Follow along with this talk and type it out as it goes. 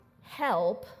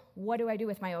help, what do I do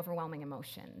with my overwhelming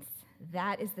emotions?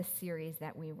 That is the series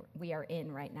that we are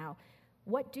in right now.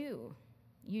 What do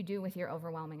you do with your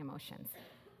overwhelming emotions?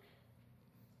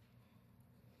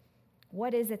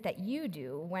 What is it that you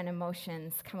do when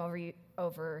emotions come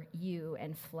over you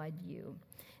and flood you?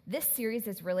 This series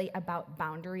is really about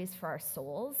boundaries for our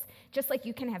souls. Just like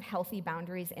you can have healthy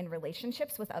boundaries in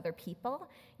relationships with other people,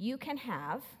 you can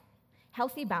have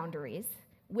healthy boundaries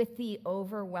with the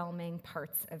overwhelming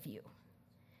parts of you.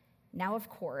 Now, of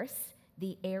course,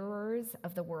 the errors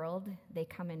of the world, they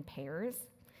come in pairs.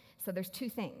 So there's two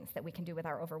things that we can do with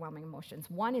our overwhelming emotions.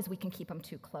 One is we can keep them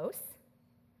too close.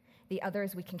 The other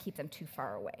is we can keep them too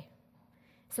far away.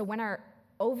 So when our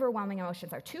overwhelming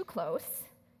emotions are too close,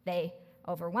 they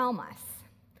overwhelm us.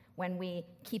 When we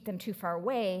keep them too far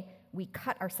away, we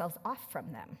cut ourselves off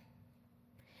from them.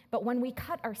 But when we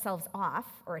cut ourselves off,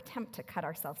 or attempt to cut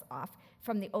ourselves off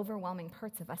from the overwhelming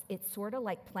parts of us, it's sort of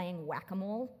like playing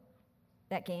whack-a-mole,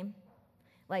 that game.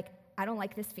 Like, I don't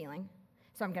like this feeling,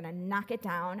 so I'm going to knock it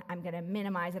down, I'm going to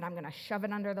minimize it, I'm going to shove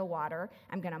it under the water,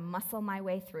 I'm going to muscle my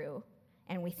way through.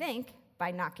 And we think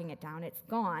by knocking it down, it's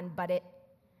gone, but it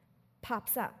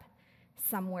pops up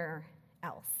somewhere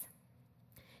else.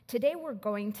 Today, we're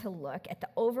going to look at the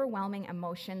overwhelming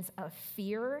emotions of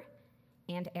fear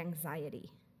and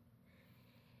anxiety.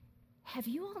 Have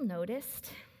you all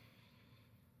noticed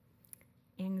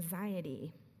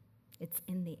anxiety? It's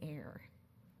in the air.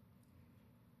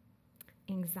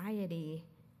 Anxiety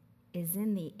is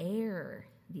in the air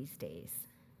these days.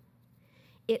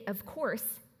 It, of course,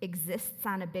 exists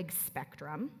on a big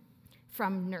spectrum,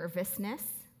 from nervousness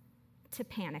to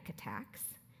panic attacks,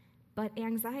 but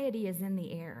anxiety is in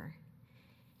the air.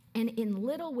 And in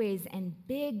little ways and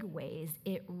big ways,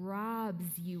 it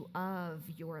robs you of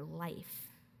your life.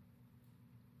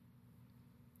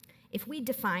 If we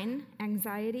define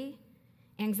anxiety,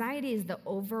 anxiety is the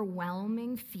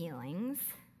overwhelming feelings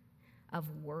of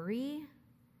worry,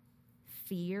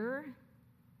 fear,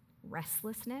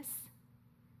 restlessness.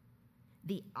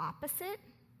 The opposite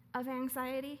of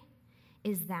anxiety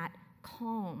is that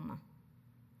calm,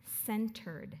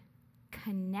 centered,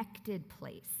 connected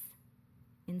place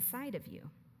inside of you.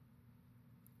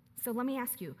 So let me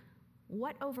ask you,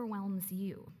 what overwhelms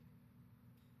you?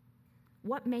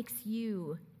 What makes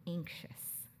you anxious?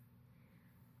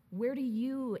 Where do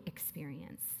you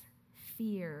experience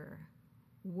fear,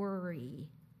 worry,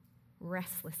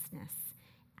 restlessness?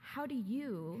 How do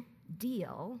you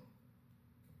deal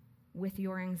with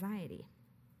your anxiety?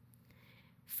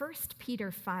 1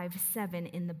 Peter 5:7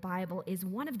 in the Bible is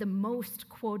one of the most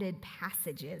quoted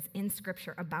passages in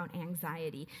Scripture about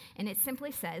anxiety. And it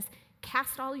simply says,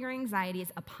 "Cast all your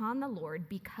anxieties upon the Lord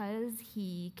because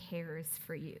he cares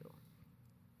for you."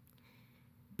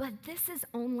 But this is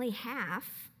only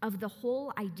half of the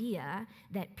whole idea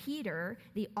that Peter,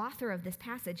 the author of this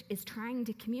passage, is trying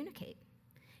to communicate.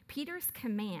 Peter's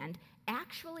command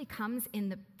actually comes in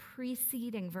the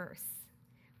preceding verse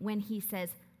when he says,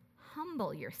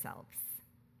 "Humble yourselves.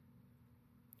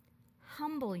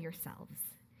 Humble yourselves."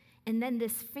 And then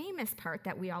this famous part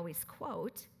that we always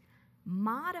quote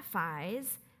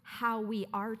modifies how we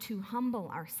are to humble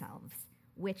ourselves,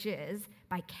 which is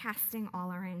by casting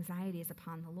all our anxieties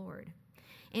upon the Lord.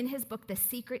 In his book, The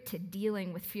Secret to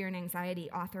Dealing with Fear and Anxiety,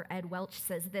 author Ed Welch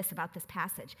says this about this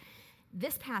passage.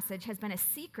 This passage has been a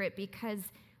secret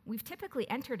because we've typically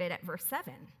entered it at verse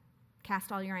 7.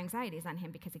 Cast all your anxieties on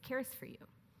him because he cares for you.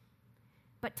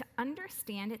 But to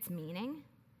understand its meaning,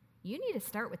 you need to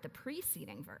start with the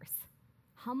preceding verse.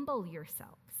 Humble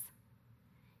yourselves.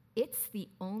 It's the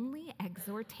only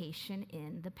exhortation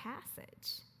in the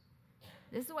passage.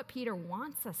 This is what Peter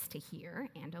wants us to hear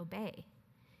and obey.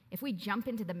 If we jump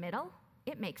into the middle,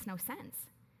 it makes no sense.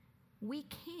 We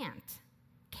can't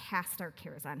cast our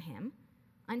cares on him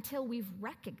until we've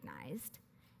recognized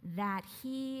that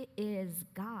he is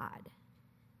God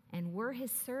and we're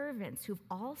his servants who've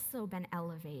also been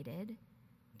elevated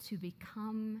to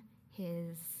become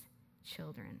his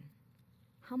children.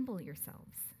 Humble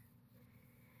yourselves.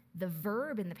 The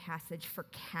verb in the passage for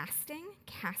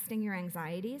casting your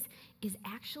anxieties, is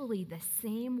actually the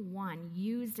same one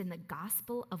used in the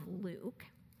Gospel of Luke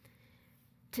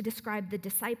to describe the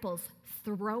disciples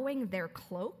throwing their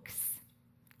cloaks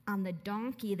on the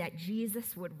donkey that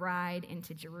Jesus would ride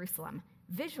into Jerusalem.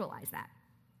 Visualize that.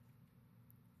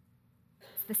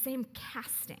 It's the same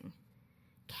casting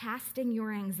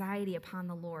your anxiety upon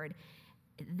the Lord.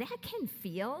 That can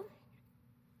feel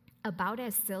about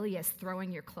as silly as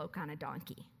throwing your cloak on a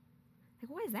donkey.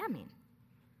 Like, what does that mean?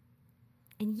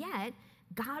 And yet,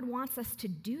 God wants us to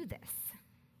do this.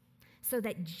 so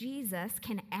that Jesus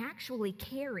can actually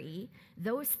carry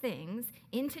those things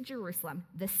into Jerusalem,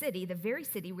 the city, the very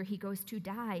city where he goes to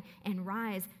die and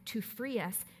rise to free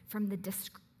us from the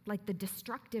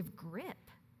destructive grip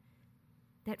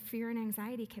that fear and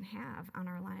anxiety can have on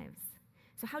our lives.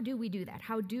 So how do we do that?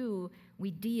 How do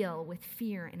we deal with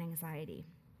fear and anxiety?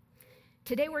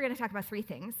 Today we're going to talk about three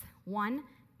things. 1,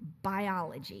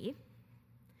 biology.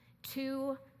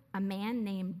 2, a man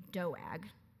named Doeg.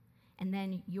 And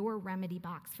then your remedy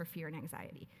box for fear and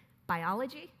anxiety.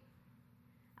 Biology,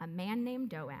 a man named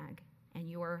Doeg, and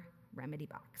your remedy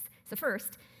box. So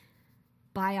first,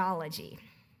 biology.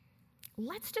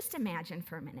 Let's just imagine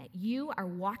for a minute you are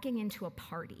walking into a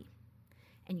party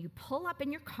and you pull up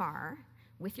in your car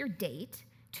with your date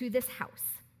to this house.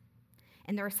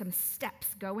 And there are some steps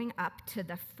going up to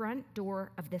the front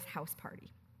door of this house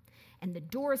party. And the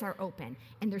doors are open,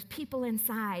 and there's people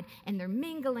inside, and they're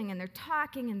mingling, and they're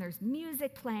talking, and there's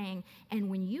music playing. And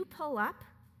when you pull up,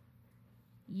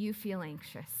 you feel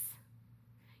anxious.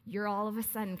 You're all of a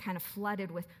sudden kind of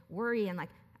flooded with worry and like,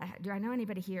 do I know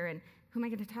anybody here? And who am I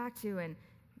going to talk to? And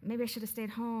maybe I should have stayed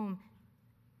home.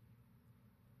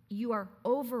 You are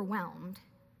overwhelmed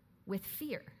with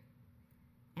fear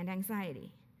and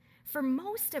anxiety. For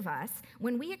most of us,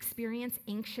 when we experience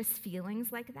anxious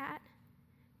feelings like that,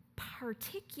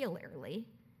 particularly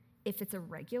if it's a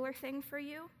regular thing for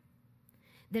you,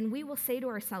 then we will say to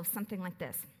ourselves something like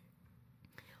this: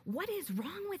 what is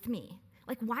wrong with me?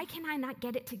 Like, why can I not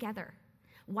get it together?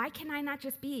 Why can I not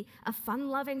just be a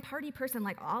fun-loving party person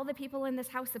like all the people in this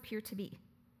house appear to be?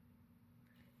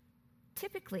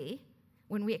 Typically,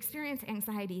 when we experience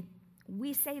anxiety,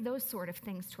 we say those sort of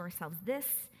things to ourselves. This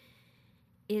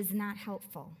is not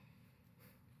helpful.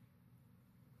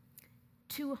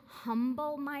 To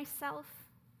humble myself,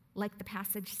 like the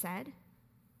passage said,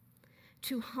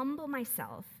 to humble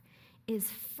myself is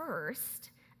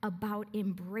first about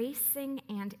embracing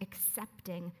and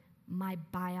accepting my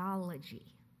biology.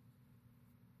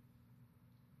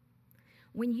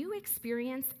 When you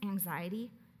experience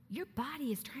anxiety, your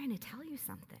body is trying to tell you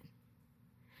something.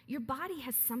 Your body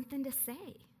has something to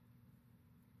say.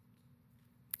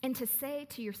 And to say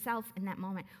to yourself in that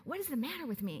moment, what is the matter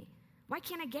with me? Why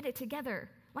can't I get it together?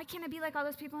 Why can't I be like all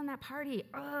those people in that party?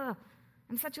 Ugh,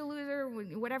 I'm such a loser.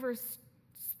 Whatever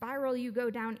spiral you go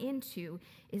down into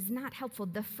is not helpful.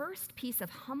 The first piece of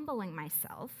humbling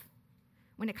myself,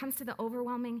 when it comes to the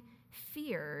overwhelming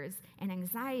fears and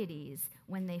anxieties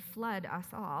when they flood us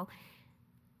all,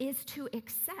 is to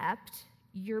accept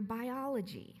your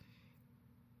biology.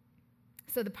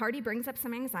 So the party brings up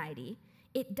some anxiety.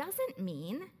 It doesn't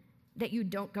mean that you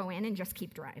don't go in and just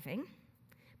keep driving.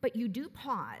 But you do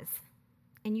pause,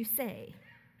 and you say,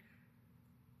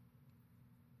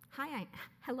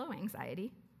 hello,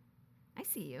 anxiety. I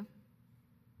see you.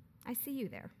 I see you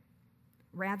there,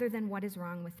 rather than what is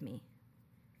wrong with me.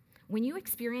 When you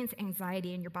experience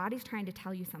anxiety and your body's trying to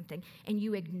tell you something, and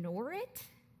you ignore it,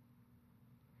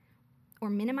 or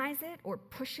minimize it, or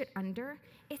push it under,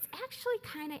 it's actually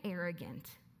kind of arrogant,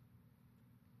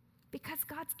 because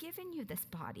God's given you this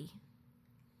body.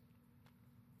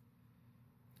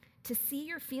 To see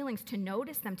your feelings, to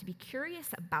notice them, to be curious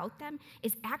about them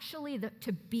is actually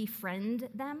to befriend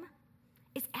them.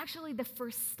 It's actually the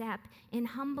first step in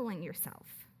humbling yourself.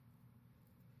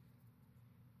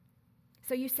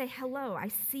 So you say, hello, I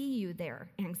see you there,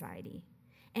 anxiety.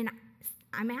 And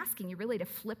I'm asking you really to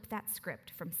flip that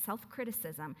script from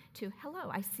self-criticism to, hello,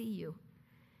 I see you.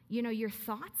 You know, your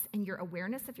thoughts and your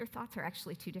awareness of your thoughts are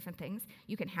actually two different things.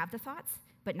 You can have the thoughts,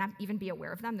 but not even be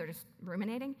aware of them. They're just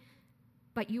ruminating.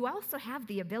 But you also have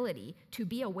the ability to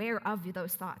be aware of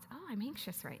those thoughts. Oh, I'm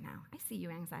anxious right now. I see you,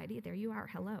 anxiety. There you are.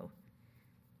 Hello.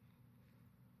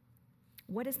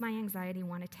 What does my anxiety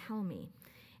want to tell me?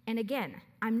 And again,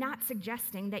 I'm not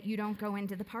suggesting that you don't go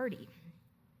into the party.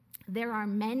 There are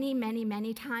many, many,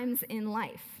 many times in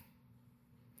life,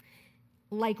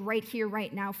 like right here,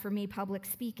 right now for me, public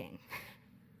speaking,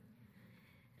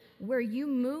 where you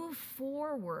move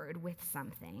forward with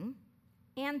something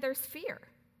and there's fear.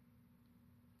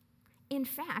 In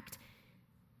fact,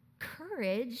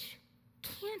 courage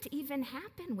can't even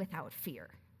happen without fear.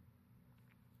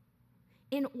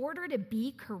 In order to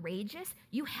be courageous,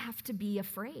 you have to be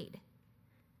afraid.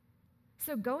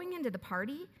 So going into the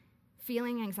party,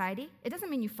 feeling anxiety, it doesn't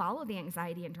mean you follow the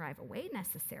anxiety and drive away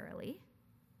necessarily.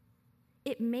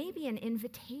 It may be an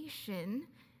invitation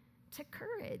to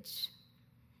courage.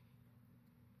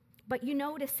 But you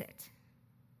notice it.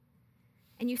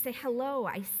 And you say, hello,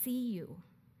 I see you.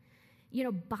 You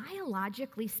know,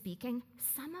 biologically speaking,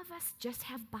 some of us just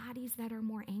have bodies that are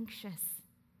more anxious.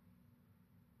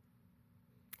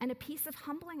 And a piece of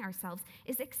humbling ourselves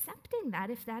is accepting that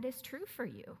if that is true for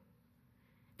you.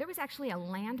 There was actually a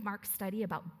landmark study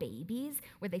about babies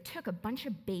where they took a bunch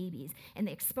of babies and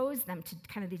they exposed them to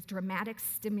kind of these dramatic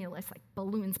stimulus, like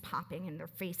balloons popping in their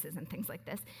faces and things like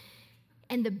this.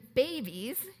 And the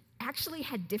babies actually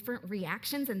had different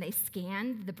reactions, and they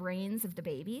scanned the brains of the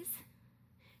babies.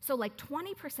 So like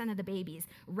 20% of the babies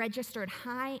registered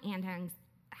high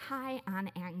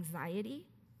on anxiety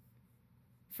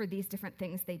for these different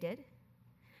things they did.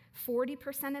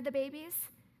 40% of the babies,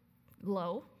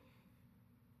 low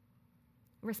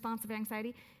responsive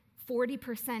anxiety.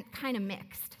 40% kind of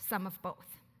mixed, some of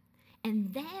both.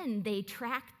 And then they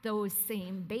tracked those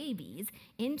same babies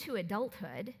into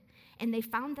adulthood, and they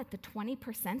found that the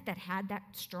 20% that had that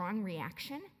strong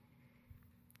reaction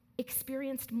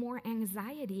experienced more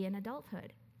anxiety in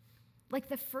adulthood. Like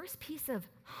the first piece of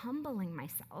humbling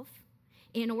myself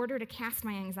in order to cast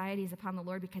my anxieties upon the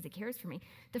Lord because he cares for me,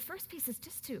 the first piece is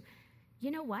just to,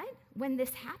 you know what? When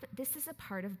this happens, this is a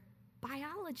part of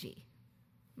biology.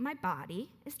 My body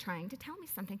is trying to tell me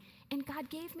something, and God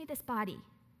gave me this body,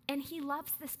 and he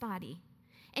loves this body,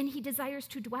 and he desires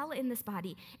to dwell in this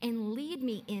body and lead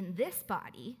me in this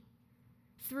body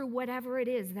through whatever it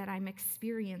is that I'm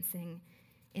experiencing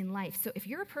in life. So if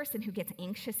you're a person who gets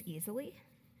anxious easily,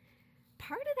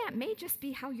 part of that may just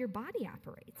be how your body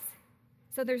operates.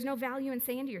 So there's no value in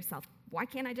saying to yourself, why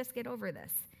can't I just get over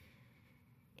this?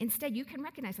 Instead, you can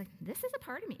recognize, like, this is a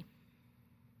part of me.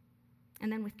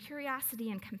 And then with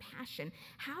curiosity and compassion,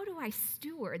 how do I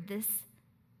steward this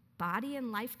body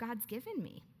and life God's given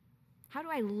me? How do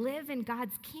I live in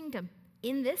God's kingdom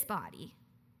in this body?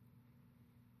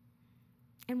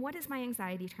 And what is my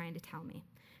anxiety trying to tell me?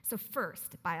 So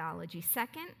first, biology.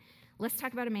 Second, let's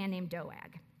talk about a man named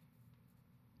Doeg.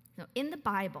 So in the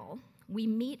Bible, we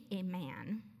meet a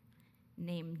man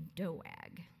named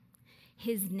Doeg.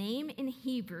 His name in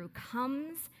Hebrew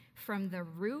comes from the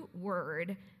root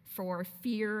word for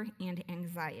fear and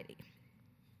anxiety.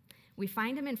 We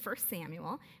find him in 1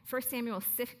 Samuel. 1 Samuel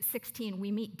 16,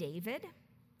 we meet David.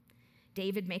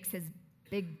 David makes his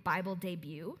big Bible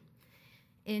debut.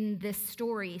 In this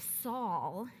story,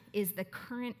 Saul is the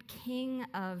current king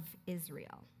of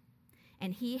Israel,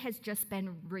 and he has just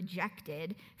been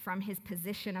rejected from his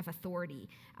position of authority.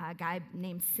 A guy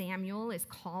named Samuel is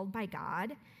called by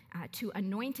God to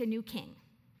anoint a new king.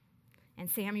 And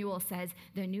Samuel says,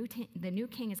 the new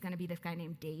king is going to be this guy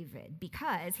named David,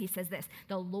 because he says this,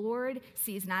 the Lord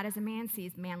sees not as a man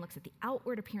sees, man looks at the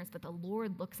outward appearance, but the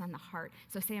Lord looks on the heart.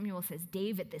 So Samuel says,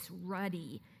 David, this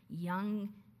ruddy, young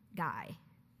guy,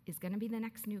 is going to be the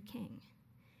next new king.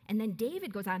 And then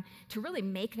David goes on to really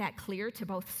make that clear to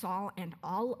both Saul and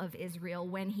all of Israel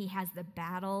when he has the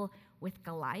battle with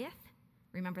Goliath.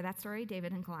 Remember that story,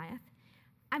 David and Goliath?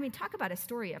 I mean, talk about a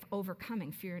story of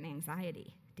overcoming fear and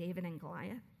anxiety, David and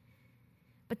Goliath.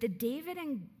 But the David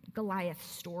and Goliath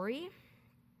story,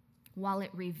 while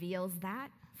it reveals that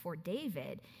for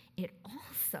David, it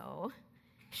also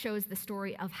shows the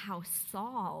story of how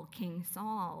Saul, King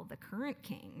Saul, the current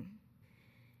king,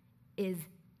 is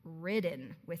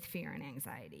ridden with fear and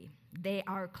anxiety. They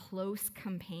are close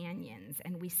companions,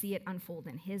 and we see it unfold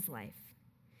in his life.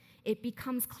 It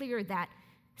becomes clear that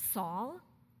Saul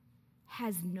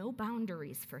has no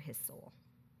boundaries for his soul.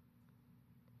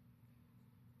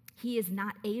 He is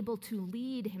not able to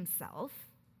lead himself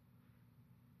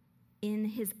in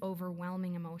his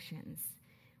overwhelming emotions.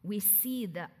 We see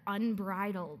the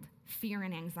unbridled fear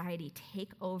and anxiety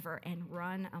take over and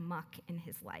run amok in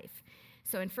his life.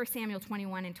 So in 1 Samuel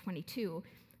 21 and 22,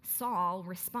 Saul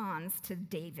responds to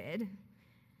David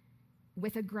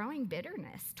with a growing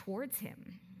bitterness towards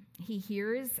him. He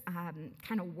hears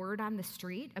kind of word on the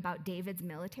street about David's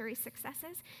military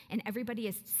successes, and everybody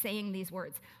is saying these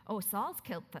words, oh, Saul's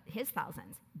killed his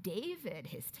thousands, David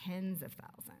his tens of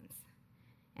thousands.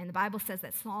 And the Bible says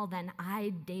that Saul then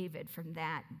eyed David from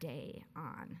that day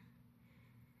on.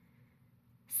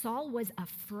 Saul was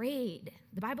afraid.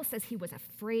 The Bible says he was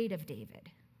afraid of David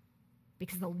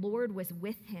because the Lord was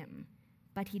with him,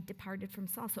 but he departed from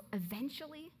Saul. So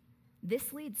eventually,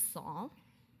 this leads Saul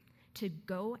to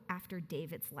go after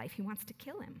David's life. He wants to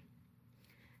kill him.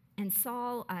 And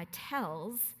Saul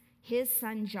tells his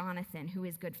son Jonathan, who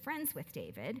is good friends with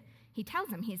David, he tells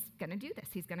him he's going to do this.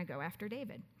 He's going to go after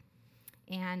David.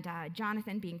 And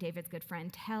Jonathan, being David's good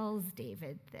friend, tells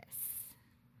David this.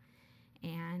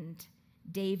 And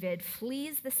David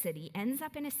flees the city, ends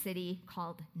up in a city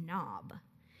called Nob.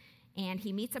 And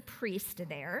he meets a priest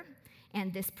there.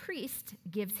 And this priest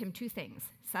gives him two things,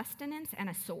 sustenance and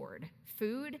a sword,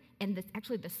 food. And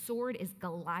actually the sword is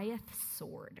Goliath's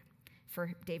sword. for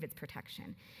David's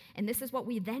protection. And this is what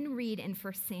we then read in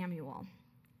 1 Samuel,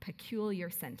 peculiar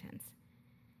sentence.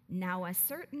 Now a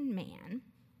certain man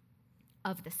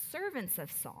of the servants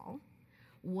of Saul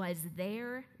was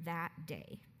there that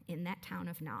day in that town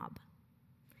of Nob.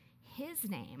 His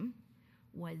name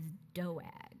was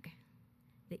Doeg,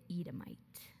 the Edomite,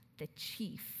 the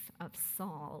chief of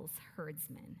Saul's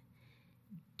herdsmen.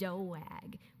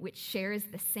 Doeg, which shares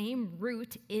the same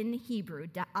root in Hebrew,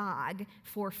 da'ag,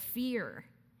 for fear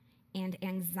and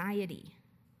anxiety.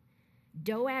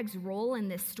 Doeg's role in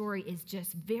this story is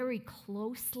just very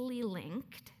closely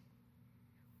linked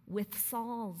with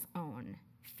Saul's own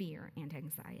fear and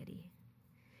anxiety.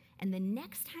 And the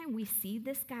next time we see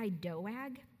this guy,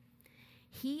 Doeg,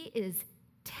 he is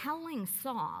telling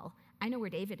Saul, I know where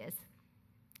David is.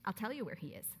 I'll tell you where he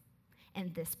is.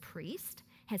 And this priest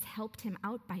has helped him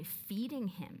out by feeding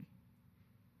him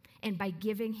and by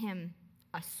giving him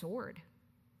a sword.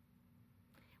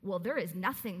 Well, there is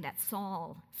nothing that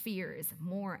Saul fears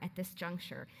more at this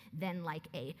juncture than like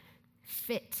a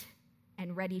fit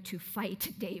and ready to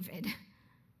fight David.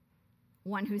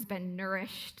 One who's been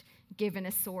nourished, given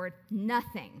a sword.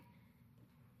 Nothing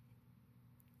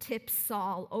tips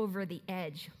Saul over the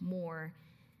edge more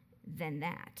than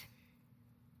that.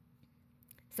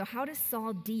 So how does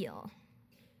Saul deal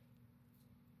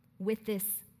with this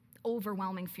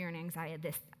overwhelming fear and anxiety,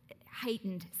 this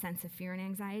heightened sense of fear and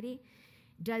anxiety?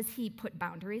 Does he put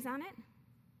boundaries on it?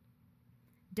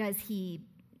 Does he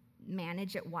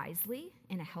manage it wisely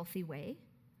in a healthy way?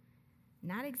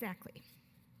 Not exactly.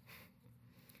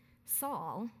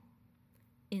 Saul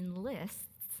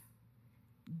enlists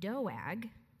Doeg,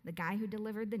 the guy who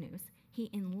delivered the news, he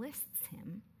enlists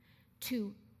him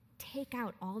to take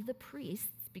out all the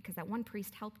priests, because that one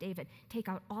priest helped David take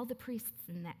out all the priests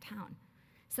in that town.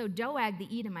 So Doeg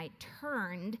the Edomite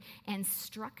turned and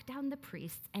struck down the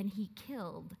priests, and he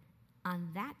killed on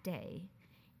that day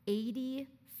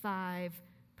 85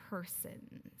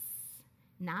 persons.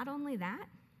 Not only that,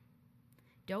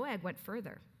 Doeg went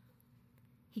further.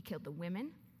 He killed the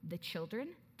women, the children,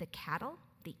 the cattle,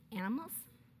 the animals.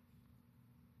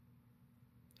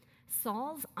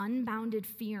 Saul's unbounded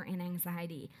fear and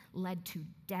anxiety led to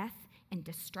death and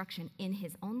destruction in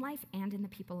his own life and in the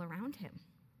people around him.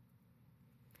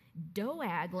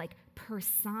 Doeg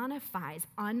personifies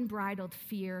unbridled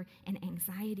fear and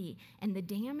anxiety and the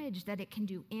damage that it can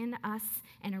do in us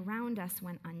and around us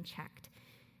when unchecked.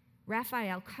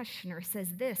 Raphael Kushner says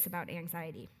this about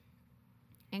anxiety.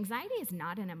 Anxiety is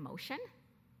not an emotion.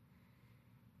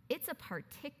 It's a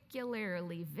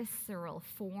particularly visceral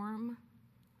form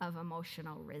of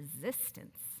emotional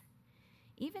resistance.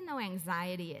 Even though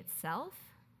anxiety itself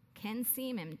can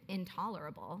seem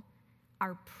intolerable,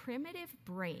 our primitive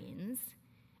brains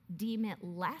deem it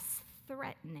less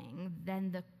threatening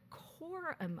than the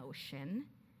core emotion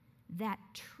that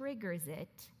triggers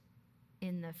it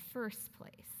in the first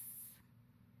place.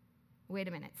 Wait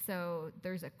a minute, so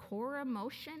there's a core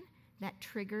emotion that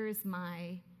triggers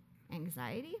my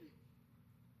anxiety?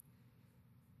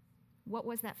 What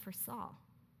was that for Saul?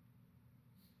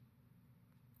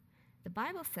 The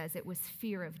Bible says it was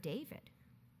fear of David.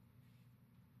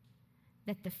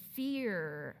 That the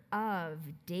fear of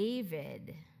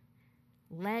David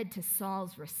led to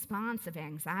Saul's response of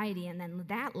anxiety, and then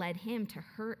that led him to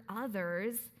hurt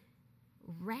others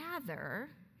rather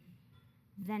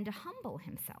than to humble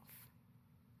himself.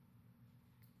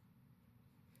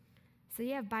 So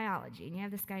you have biology, and you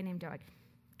have this guy named Doeg.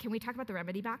 Can we talk about the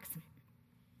remedy box?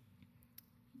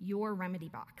 Your remedy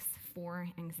box for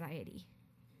anxiety.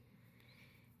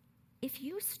 If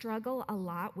you struggle a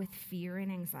lot with fear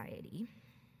and anxiety,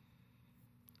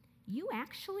 you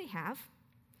actually have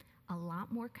a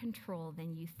lot more control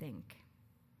than you think.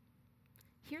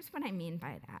 Here's what I mean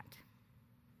by that.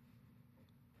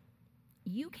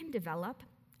 You can develop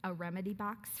a remedy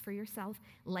box for yourself,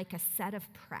 like a set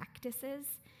of practices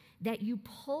that you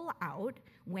pull out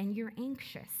when you're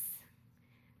anxious.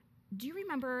 Do you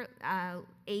remember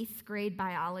 8th grade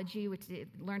biology, which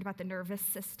learned about the nervous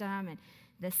system and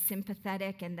the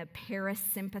sympathetic and the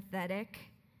parasympathetic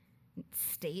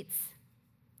states?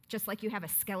 Just like you have a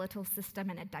skeletal system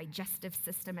and a digestive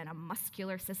system and a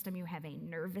muscular system, you have a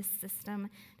nervous system.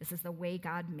 This is the way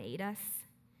God made us.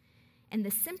 And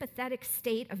the sympathetic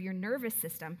state of your nervous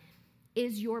system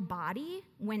is your body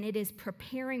when it is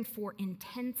preparing for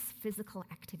intense physical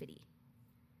activity.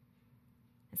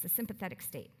 It's the sympathetic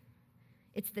state.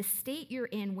 It's the state you're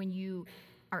in when you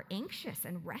are anxious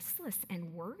and restless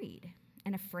and worried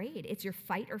and afraid. It's your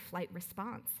fight or flight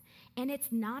response. And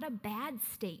it's not a bad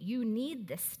state. You need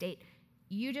this state.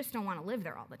 You just don't want to live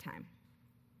there all the time.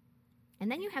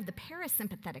 And then you have the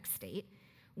parasympathetic state,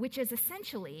 which is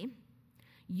essentially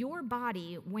your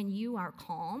body when you are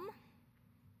calm,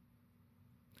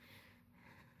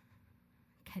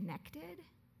 connected,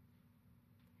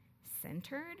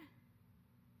 centered.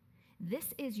 This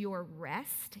is your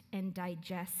rest and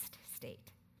digest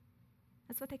state.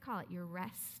 That's what they call it, your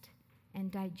rest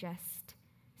and digest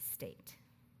state.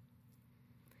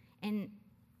 And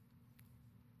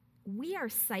we are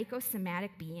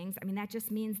psychosomatic beings. I mean, that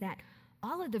just means that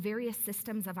all of the various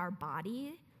systems of our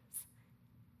bodies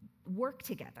work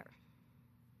together.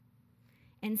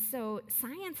 And so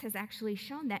science has actually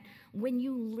shown that when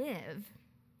you live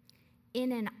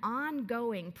in an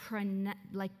ongoing,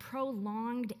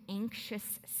 prolonged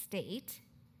anxious state,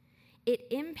 it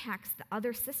impacts the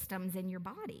other systems in your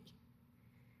body.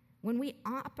 When we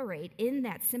operate in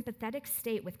that sympathetic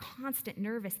state with constant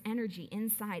nervous energy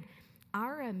inside,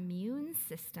 our immune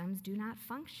systems do not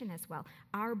function as well.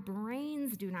 Our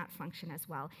brains do not function as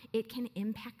well. It can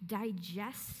impact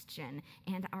digestion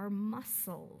and our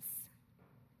muscles.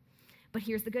 But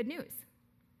here's the good news.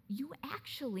 You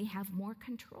actually have more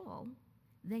control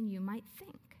than you might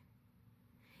think.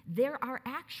 There are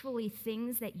actually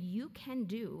things that you can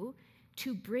do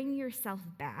to bring yourself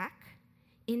back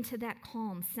into that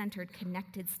calm, centered,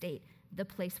 connected state, the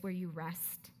place where you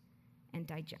rest and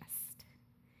digest.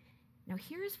 Now,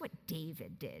 here's what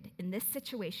David did in this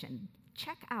situation.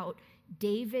 Check out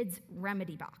David's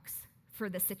remedy box for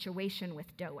the situation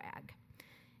with Doeg.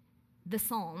 The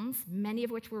Psalms, many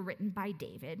of which were written by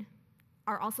David,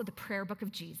 are also the prayer book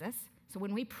of Jesus. So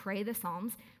when we pray the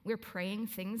Psalms, we're praying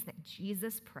things that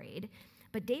Jesus prayed.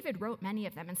 But David wrote many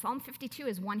of them. And Psalm 52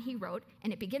 is one he wrote,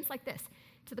 and it begins like this.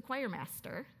 To the choir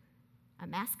master, a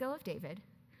maskil of David,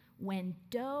 when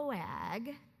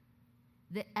Doeg,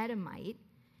 the Edomite,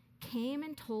 came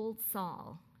and told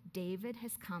Saul, David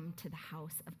has come to the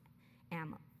house of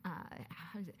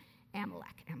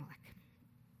Amalek.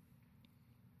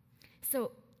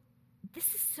 So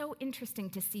this is so interesting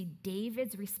to see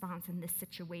David's response in this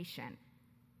situation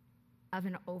of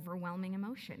an overwhelming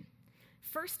emotion.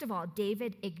 First of all,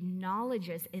 David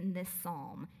acknowledges in this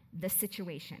psalm the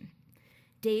situation.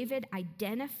 David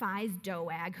identifies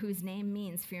Doeg, whose name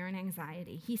means fear and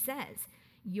anxiety. He says,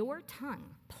 your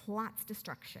tongue plots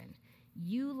destruction.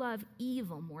 You love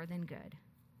evil more than good,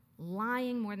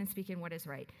 lying more than speaking what is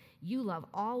right. You love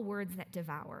all words that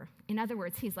devour. In other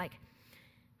words, he's like,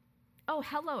 oh,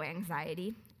 hello,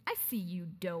 anxiety. I see you,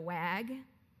 Doeg.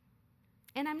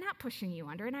 And I'm not pushing you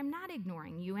under, and I'm not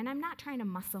ignoring you, and I'm not trying to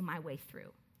muscle my way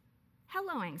through.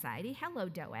 Hello, anxiety. Hello,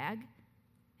 Doeg.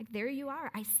 Like, there you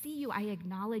are. I see you. I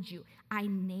acknowledge you. I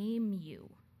name you.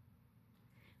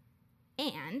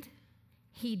 And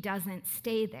he doesn't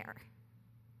stay there.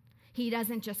 He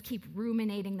doesn't just keep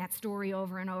ruminating that story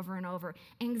over and over and over.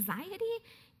 Anxiety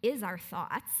is our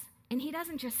thoughts, and he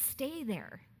doesn't just stay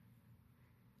there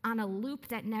on a loop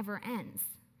that never ends.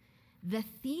 The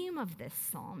theme of this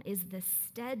psalm is the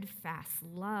steadfast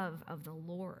love of the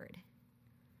Lord.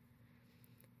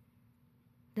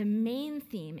 The main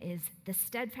theme is the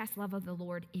steadfast love of the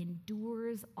Lord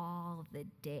endures all the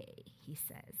day, he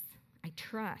says. I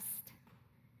trust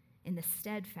in the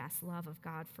steadfast love of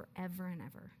God forever and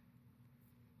ever.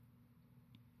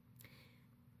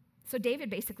 So David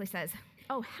basically says,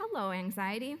 oh, hello,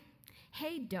 anxiety.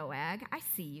 Hey, Doeg, I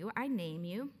see you. I name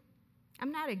you.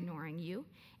 I'm not ignoring you.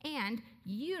 And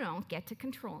you don't get to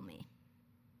control me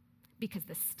because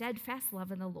the steadfast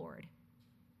love of the Lord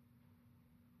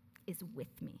is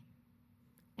with me.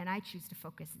 And I choose to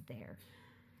focus there.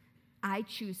 I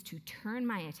choose to turn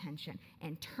my attention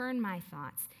and turn my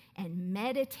thoughts and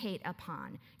meditate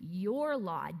upon your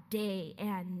law day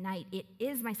and night. It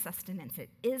is my sustenance. It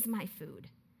is my food.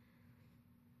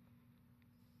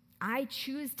 I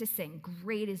choose to sing,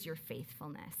 great is your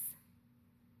faithfulness.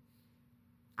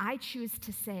 I choose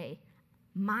to say,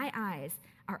 my eyes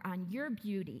are on your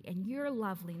beauty and your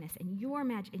loveliness and your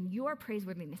magic and your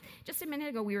praiseworthiness. Just a minute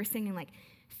ago, we were singing like,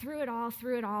 through it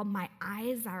all, my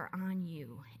eyes are on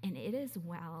you, and it is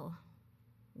well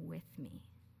with me.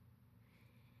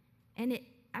 And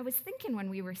I was thinking when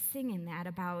we were singing that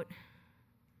about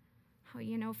how,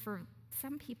 for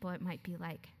some people it might be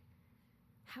like,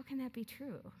 how can that be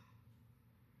true?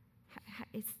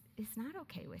 It's not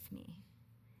okay with me.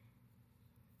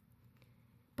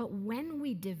 But when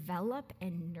we develop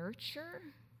and nurture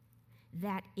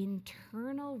that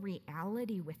internal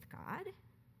reality with God,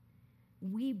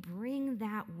 we bring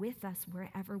that with us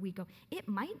wherever we go. It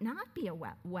might not be a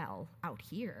well out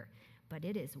here, but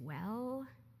it is well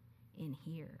in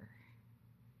here.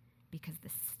 Because the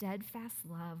steadfast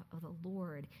love of the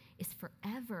Lord is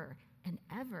forever and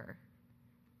ever.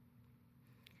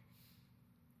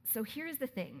 So here's the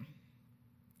thing.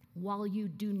 While you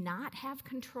do not have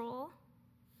control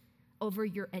over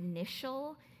your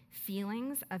initial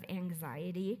feelings of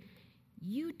anxiety,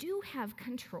 you do have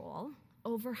control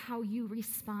over how you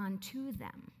respond to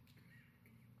them.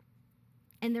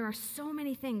 And there are so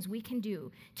many things we can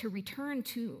do to return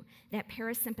to that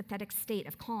parasympathetic state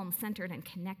of calm, centered, and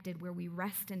connected where we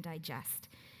rest and digest.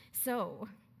 So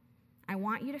I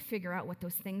want you to figure out what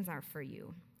those things are for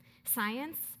you.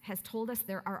 Science has told us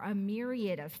there are a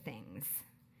myriad of things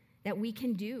that we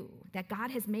can do, that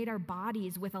God has made our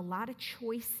bodies with a lot of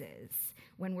choices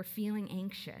when we're feeling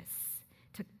anxious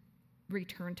to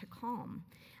return to calm.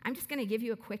 I'm just going to give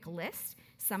you a quick list.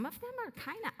 Some of them are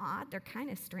kind of odd, they're kind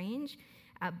of strange,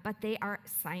 but they are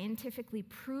scientifically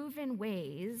proven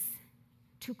ways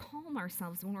to calm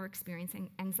ourselves when we're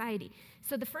experiencing anxiety.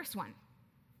 So the first one,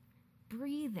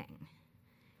 breathing.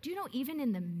 Do you know even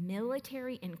in the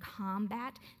military, in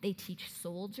combat, they teach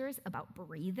soldiers about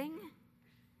breathing?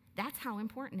 That's how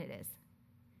important it is.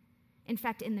 In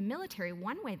fact, in the military,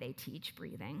 one way they teach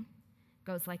breathing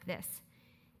goes like this.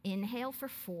 Inhale for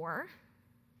 4,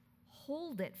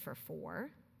 hold it for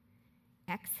 4,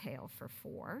 exhale for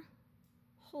 4,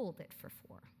 hold it for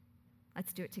 4.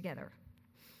 Let's do it together.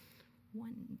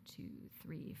 1, 2,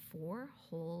 3, 4,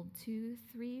 hold 2,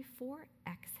 3, 4,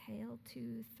 exhale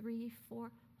 2, 3,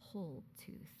 4, hold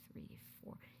 2, 3,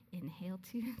 4, inhale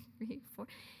 2, 3, 4.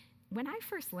 When I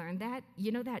first learned that,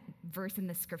 you know that verse in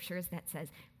the scriptures that says,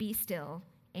 "Be still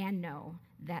and know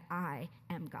that I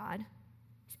am God."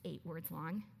 It's 8 words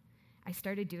long. I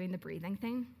started doing the breathing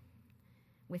thing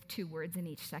with 2 words in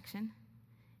each section.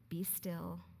 Be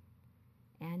still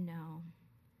and know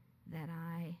that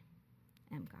I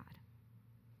am God.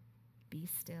 Be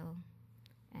still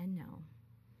and know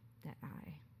that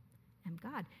I am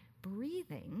God.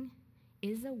 Breathing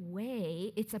is a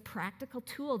way, it's a practical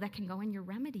tool that can go in your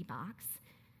remedy box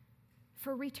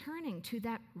for returning to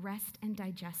that rest and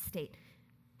digest state.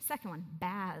 Second one,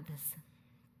 baths.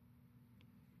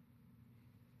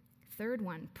 Third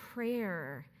one,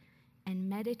 prayer and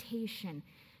meditation.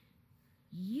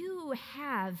 You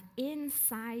have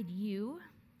inside you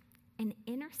an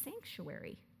inner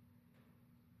sanctuary.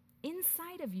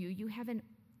 Inside of you, you have an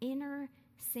inner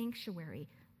sanctuary,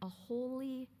 a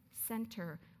holy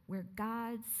center where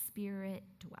God's Spirit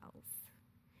dwells.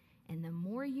 And the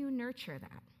more you nurture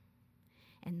that,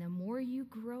 and the more you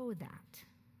grow that,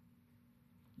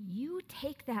 you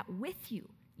take that with you.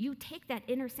 You take that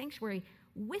inner sanctuary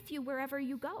with you wherever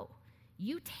you go.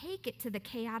 You take it to the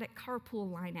chaotic carpool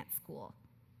line at school.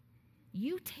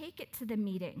 You take it to the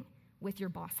meeting with your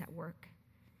boss at work.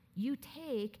 You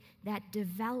take that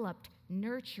developed,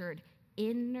 nurtured,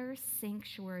 inner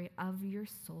sanctuary of your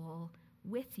soul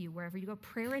with you wherever you go.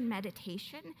 Prayer and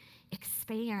meditation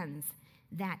expands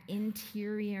that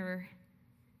interior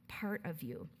part of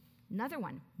you. Another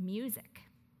one, music.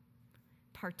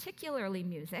 Particularly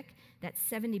music that's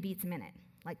 70 beats a minute,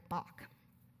 like Bach.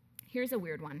 Here's a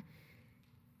weird one.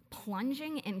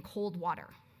 Plunging in cold water.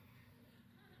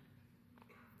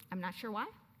 I'm not sure why,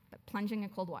 but plunging in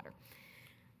cold water.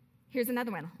 Here's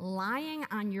another one. Lying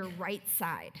on your right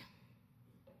side.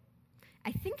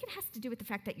 I think it has to do with the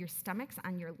fact that your stomach's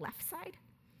on your left side.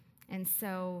 And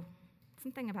so,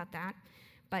 something about that.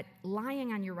 But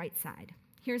lying on your right side.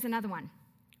 Here's another one.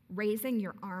 Raising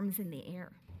your arms in the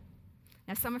air.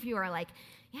 Now, some of you are like,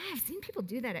 yeah, I've seen people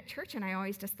do that at church, and I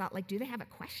always just thought, like, do they have a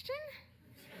question?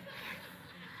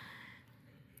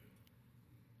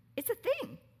 It's a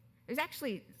thing. There's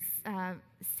actually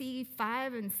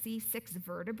C5 and C6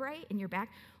 vertebrae in your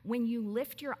back. When you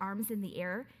lift your arms in the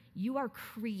air, you are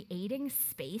creating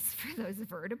space for those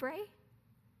vertebrae,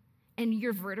 and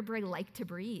your vertebrae like to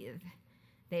breathe.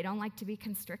 They don't like to be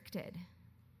constricted.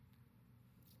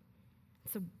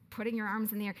 So putting your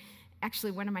arms in the air.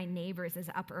 Actually, one of my neighbors is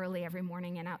up early every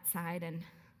morning and outside, and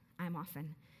I'm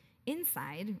often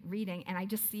inside reading, and I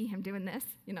just see him doing this,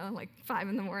 like 5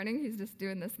 in the morning. He's just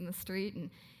doing this in the street, and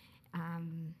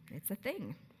it's a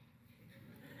thing.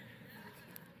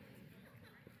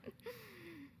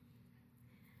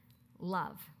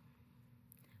 Love.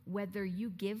 Whether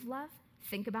you give love,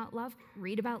 think about love,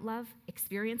 read about love,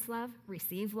 experience love,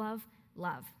 receive love,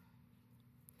 love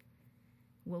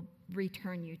will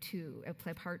return you to,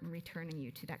 play a part in returning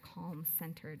you to that calm,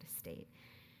 centered state.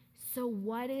 So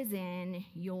what is in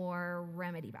your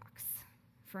remedy box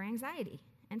for anxiety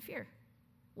and fear?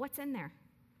 What's in there?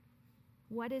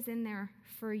 What is in there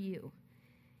for you?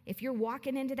 If you're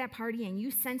walking into that party and you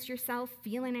sense yourself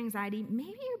feeling anxiety,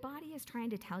 maybe your body is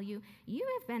trying to tell you, you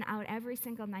have been out every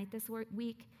single night this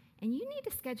week, and you need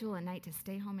to schedule a night to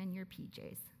stay home in your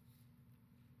PJs.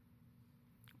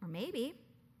 Or maybe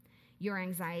Your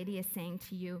anxiety is saying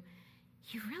to you,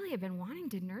 you really have been wanting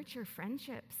to nurture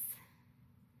friendships.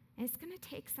 And it's going to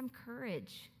take some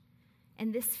courage.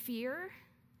 And this fear,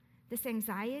 this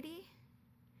anxiety,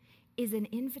 is an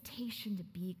invitation to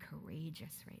be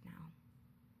courageous right now.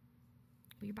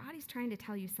 But your body's trying to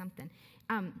tell you something.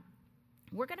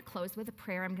 We're going to close with a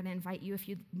prayer. I'm going to invite you,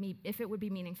 if it would be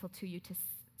meaningful to you, to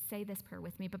say this prayer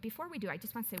with me. But before we do, I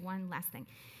just want to say one last thing.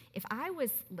 If I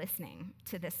was listening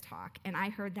to this talk and I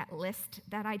heard that list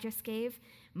that I just gave,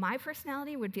 my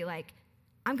personality would be like,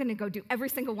 I'm going to go do every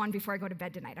single one before I go to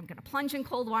bed tonight. I'm going to plunge in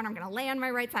cold water. I'm going to lay on my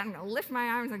right side. I'm going to lift my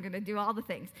arms. I'm going to do all the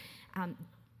things.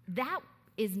 That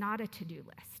is not a to-do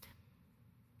list.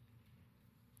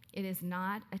 It is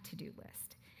not a to-do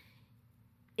list.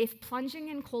 If plunging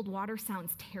in cold water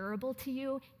sounds terrible to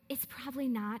you, it's probably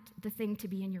not the thing to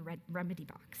be in your remedy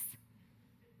box.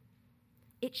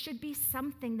 It should be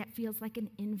something that feels like an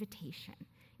invitation.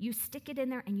 You stick it in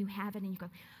there and you have it and you go,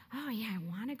 oh yeah, I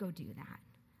want to go do that.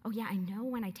 Oh yeah, I know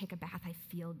when I take a bath, I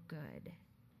feel good.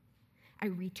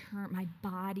 My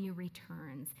body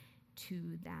returns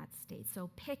to that state. So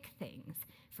pick things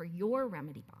for your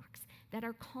remedy box that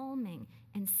are calming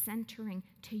and centering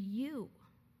to you,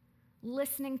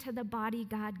 listening to the body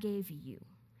God gave you,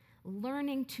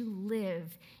 learning to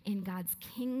live in God's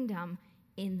kingdom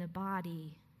in the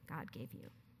body God gave you.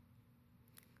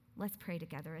 Let's pray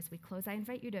together as we close. I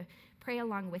invite you to pray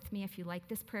along with me if you like.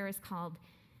 This prayer is called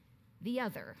the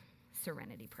other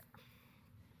serenity prayer.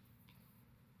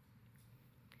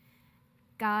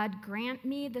 God, grant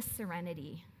me the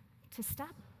serenity to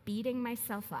stop beating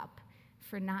myself up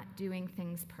for not doing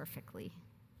things perfectly,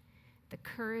 the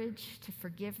courage to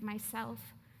forgive myself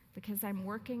because I'm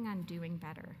working on doing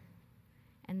better,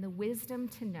 and the wisdom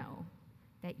to know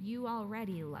that you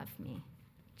already love me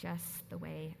just the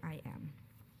way I am.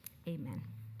 Amen.